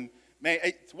through and, man,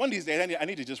 one of these days I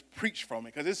need to just preach from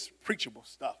it because it's preachable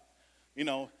stuff.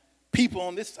 People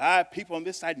on this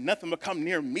side, nothing will come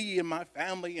near me and my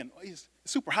family, and it's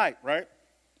super hype, right?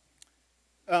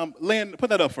 Lynn, put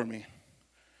that up for me.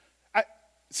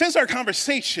 Since our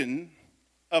conversation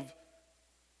of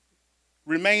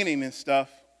remaining and stuff,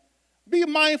 be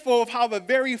mindful of how the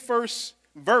very first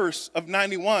verse of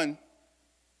 91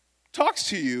 talks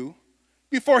to you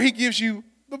before he gives you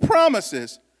the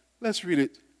promises. Let's read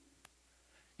it.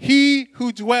 He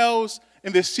who dwells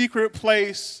in the secret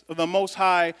place of the Most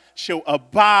High shall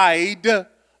abide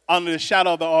under the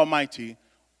shadow of the Almighty.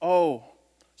 Oh,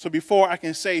 so before I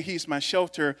can say he's my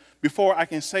shelter, before I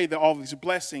can say that all these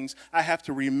blessings, I have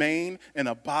to remain and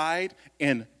abide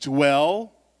and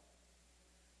dwell.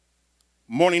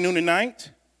 Morning, noon, and night.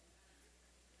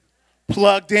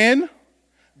 Plugged in,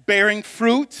 bearing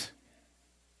fruit.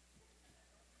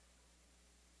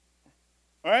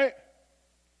 All right?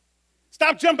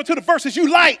 Stop jumping to the verses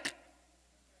you like.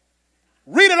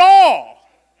 Read it all.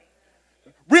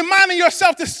 Reminding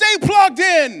yourself to stay plugged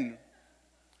in.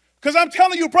 Because I'm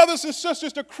telling you, brothers and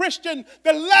sisters,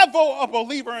 the level of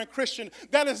believer and Christian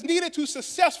that is needed to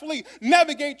successfully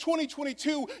navigate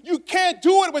 2022, you can't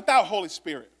do it without Holy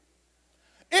Spirit.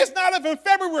 It's not even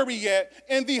February yet,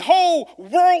 and the whole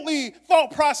worldly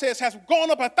thought process has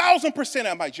gone up 1,000%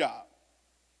 at my job.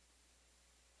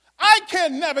 I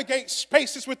can't navigate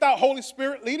spaces without Holy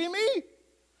Spirit leading me.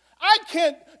 I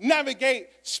can't navigate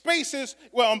spaces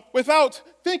without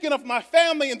thinking of my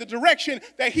family in the direction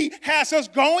that He has us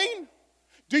going.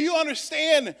 Do you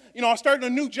understand? I'm starting a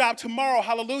new job tomorrow,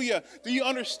 hallelujah. Do you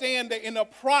understand that in the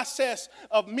process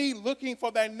of me looking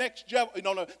for that next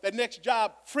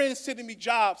job, friends sending me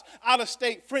jobs out of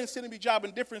state, friends sending me jobs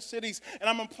in different cities, and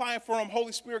I'm applying for them,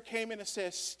 Holy Spirit came in and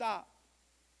said, stop.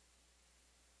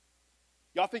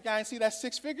 Y'all think I ain't see that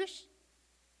 6 figures?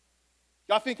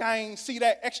 Y'all think I ain't see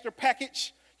that extra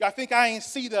package? Y'all think I ain't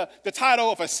see the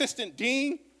title of assistant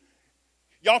dean?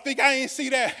 Y'all think I ain't see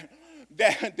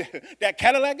that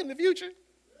Cadillac in the future?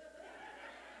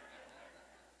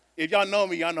 If y'all know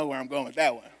me, y'all know where I'm going with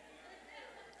that one.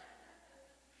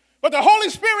 But the Holy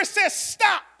Spirit says,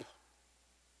 stop.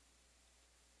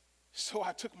 So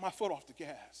I took my foot off the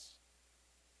gas.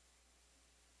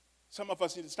 Some of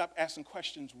us need to stop asking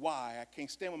questions why. I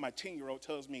can't stand when my 10-year-old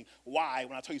tells me why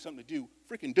when I tell you something to do.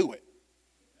 Freaking do it.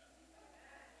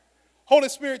 Holy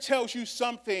Spirit tells you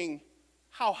something.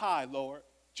 How high, Lord?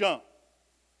 Jump.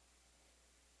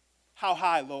 How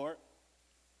high, Lord?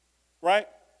 Right?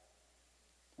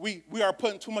 We are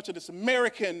putting too much of this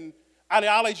American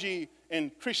ideology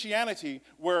in Christianity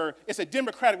where it's a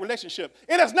democratic relationship.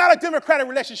 It is not a democratic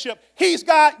relationship. He's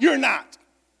God, you're not.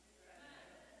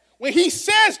 When He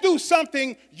says do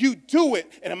something, you do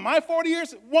it. And in my 40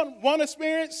 years, one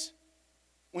experience,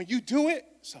 when you do it,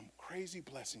 some crazy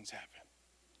blessings happen.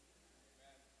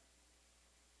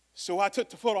 So I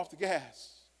took the foot off the gas.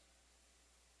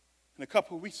 And a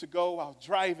couple of weeks ago, I was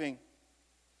driving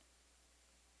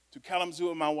to Kalamazoo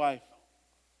with my wife.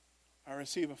 I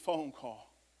received a phone call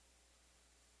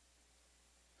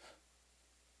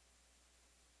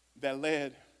that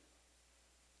led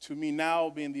to me now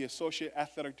being the Associate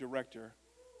Athletic Director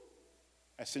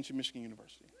at Central Michigan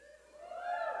University.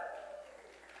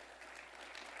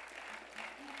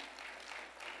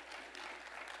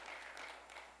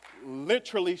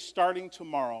 Literally starting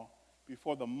tomorrow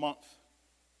before the month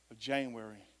of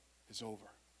January is over.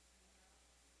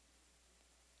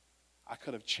 I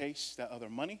could have chased that other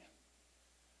money.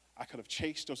 I could have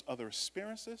chased those other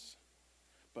experiences.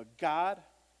 But God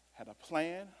had a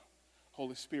plan.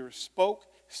 Holy Spirit spoke,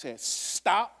 said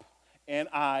stop, and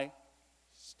I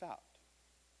stopped.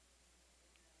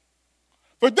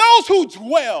 For those who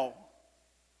dwell,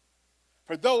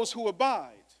 for those who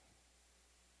abide,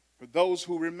 for those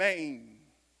who remain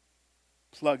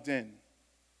plugged in,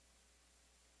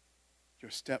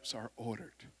 your steps are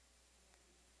ordered.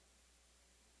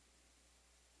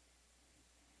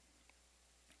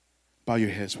 Bow your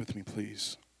heads with me,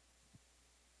 please.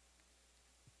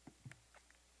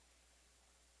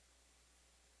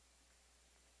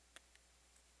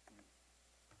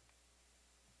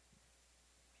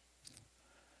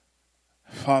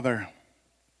 Father,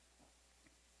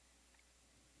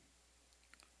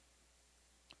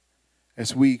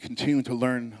 as we continue to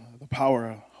learn the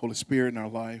power of Holy Spirit in our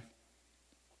life,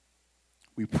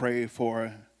 we pray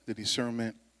for the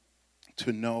discernment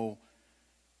to know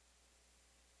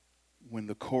when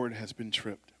the cord has been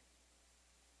tripped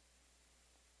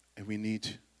and we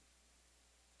need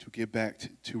to get back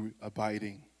to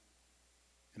abiding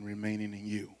and remaining in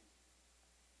you.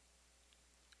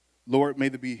 Lord, may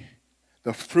there be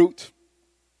the fruit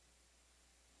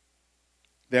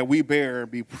that we bear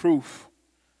be proof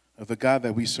of the God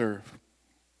that we serve.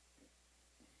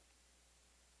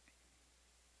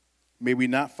 May we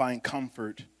not find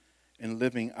comfort in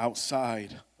living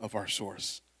outside of our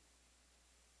source.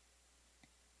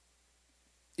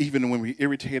 Even when we're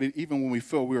irritated, even when we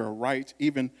feel we are right,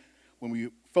 even when we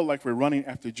feel like we're running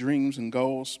after dreams and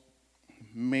goals,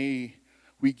 may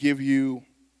we give you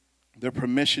the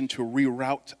permission to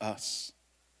reroute us,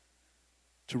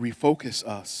 to refocus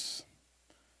us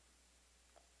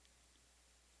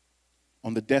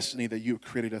on the destiny that you have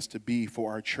created us to be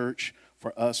for our church,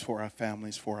 for us, for our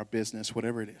families, for our business,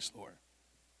 whatever it is, Lord.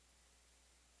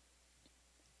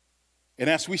 And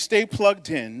as we stay plugged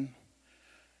in,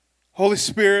 Holy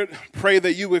Spirit, pray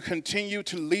that you would continue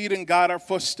to lead and guide our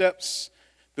footsteps,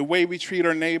 the way we treat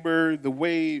our neighbor, the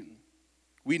way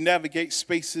we navigate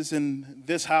spaces in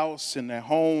this house and at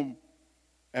home,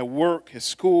 at work, at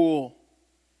school.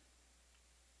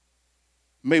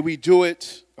 May we do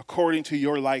it according to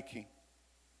your liking,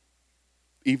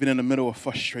 even in the middle of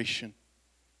frustration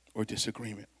or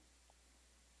disagreement.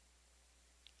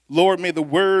 Lord, may the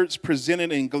words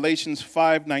presented in Galatians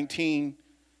 5:19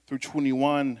 through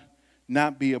 21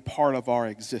 not be a part of our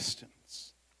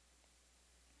existence,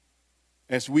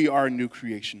 as we are new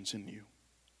creations in you.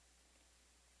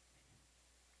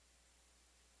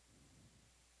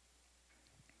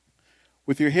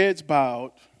 With your heads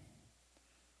bowed,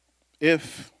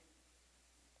 if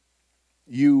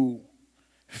you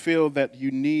feel that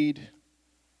you need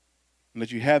and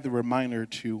that you have the reminder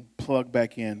to plug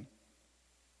back in,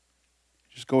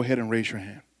 just go ahead and raise your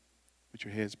hand with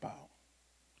your heads bowed.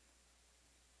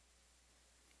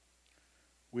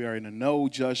 We are in a no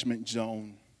judgment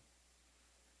zone.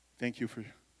 Thank you for,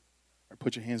 or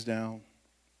put your hands down.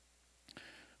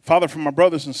 Father, for my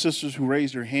brothers and sisters who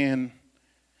raised their hand,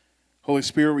 Holy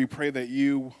Spirit, we pray that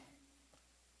you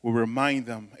will remind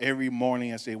them every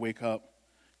morning as they wake up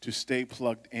to stay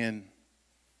plugged in,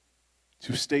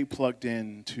 to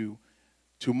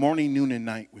morning, noon, and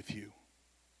night with you.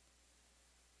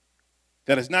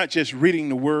 That is not just reading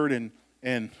the word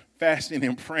and fasting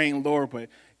and praying, Lord, but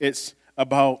it's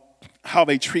about how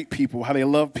they treat people, how they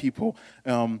love people.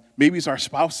 Maybe it's our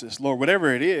spouses, Lord,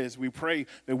 whatever it is, we pray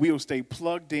that we will stay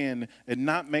plugged in and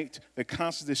not make the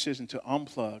conscious decision to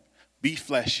unplug, be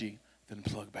fleshy, then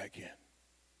plug back in.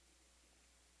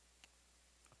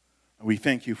 And we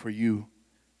thank you for you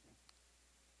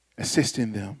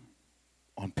assisting them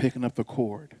on picking up the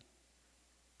cord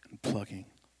and plugging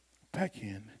back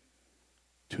in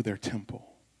to their temple.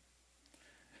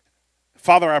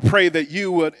 Father, I pray that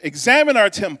you would examine our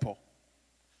temple,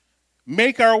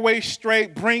 make our way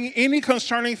straight, bring any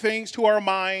concerning things to our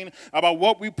mind about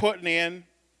what we're putting in,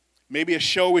 maybe a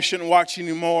show we shouldn't watch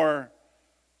anymore.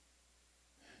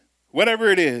 Whatever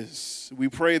it is, we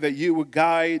pray that you would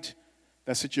guide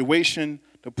that situation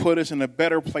to put us in a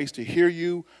better place to hear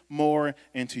you more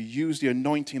and to use the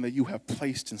anointing that you have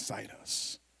placed inside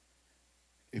us.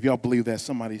 If y'all believe that,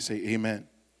 somebody say amen.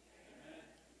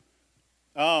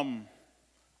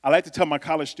 I like to tell my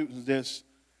college students this,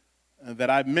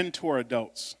 that I mentor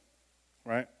adults,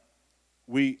 right?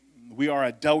 We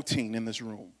are adulting in this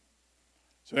room.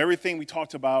 So everything we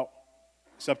talked about,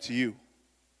 it's up to you.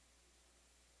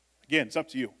 Again, it's up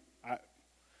to you.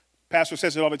 Pastor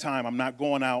says it all the time. I'm not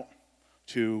going out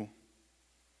to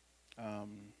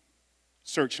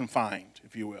search and find,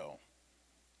 if you will.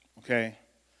 Okay?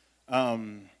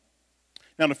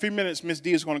 Now, in a few minutes, Ms.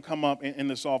 D is going to come up in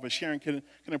this office. Sharon, can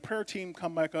the prayer team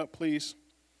come back up, please?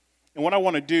 And what I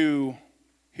want to do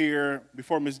here,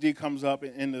 before Ms. D comes up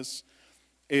in this,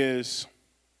 is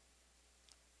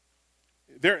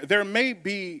there may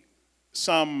be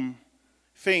some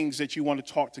things that you want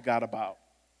to talk to God about.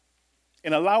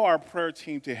 And allow our prayer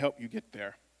team to help you get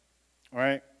there, all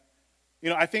right? You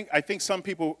know, I think some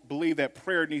people believe that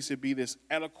prayer needs to be this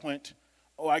eloquent,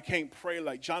 oh, I can't pray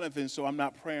like Jonathan, so I'm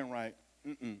not praying right.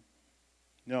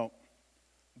 No.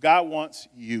 God wants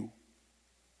you.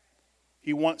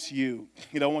 He wants you.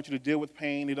 He don't want you to deal with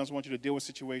pain. He doesn't want you to deal with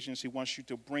situations. He wants you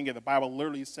to bring it. The Bible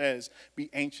literally says,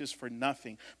 be anxious for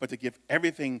nothing, but to give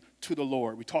everything to the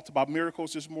Lord. We talked about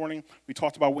miracles this morning. We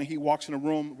talked about when he walks in a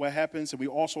room, what happens. And we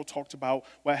also talked about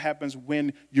what happens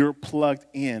when you're plugged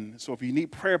in. So if you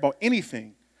need prayer about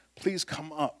anything, please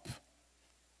come up.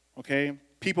 Okay?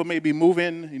 People may be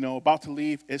moving, about to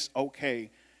leave. It's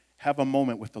okay. Have a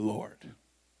moment with the Lord.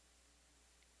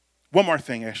 One more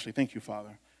thing, actually. Thank you,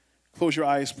 Father. Close your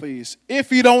eyes, please.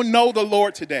 If you don't know the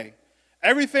Lord today,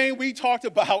 everything we talked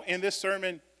about in this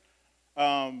sermon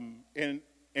in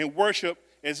worship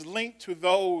is linked to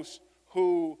those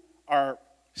who are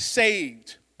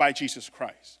saved by Jesus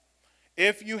Christ.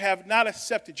 If you have not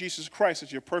accepted Jesus Christ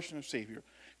as your personal Savior,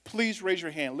 please raise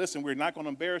your hand. Listen, we're not going to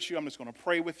embarrass you. I'm just going to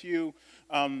pray with you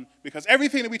because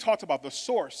everything that we talked about, the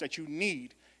source that you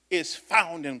need, is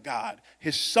found in God,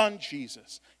 his Son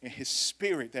Jesus, and his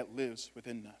Spirit that lives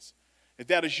within us. If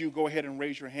that is you, go ahead and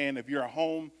raise your hand. If you're at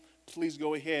home, please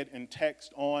go ahead and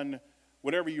text on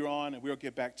whatever you're on, and we'll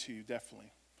get back to you,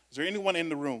 definitely. Is there anyone in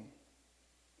the room?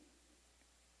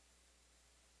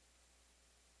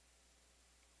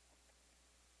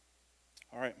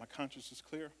 All right, my conscience is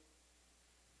clear.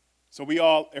 So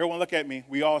everyone look at me.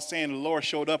 We all saying the Lord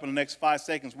showed up in the next 5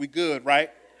 seconds. We good, right?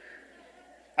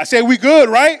 I said we good,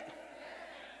 right?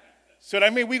 So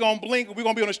that means we're going to blink. We're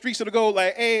going to be on the streets of the gold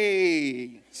like,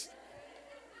 hey.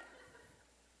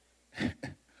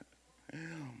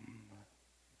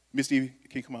 Miss Stevie,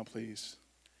 can you come on, please?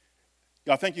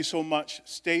 Y'all, thank you so much.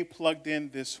 Stay plugged in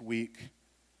this week.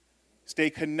 Stay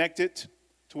connected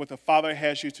to what the Father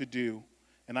has you to do.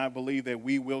 And I believe that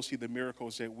we will see the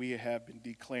miracles that we have been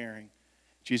declaring.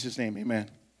 In Jesus' name, amen.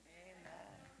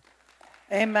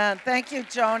 Amen. Amen. Thank you,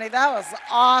 Joni. That was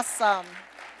awesome.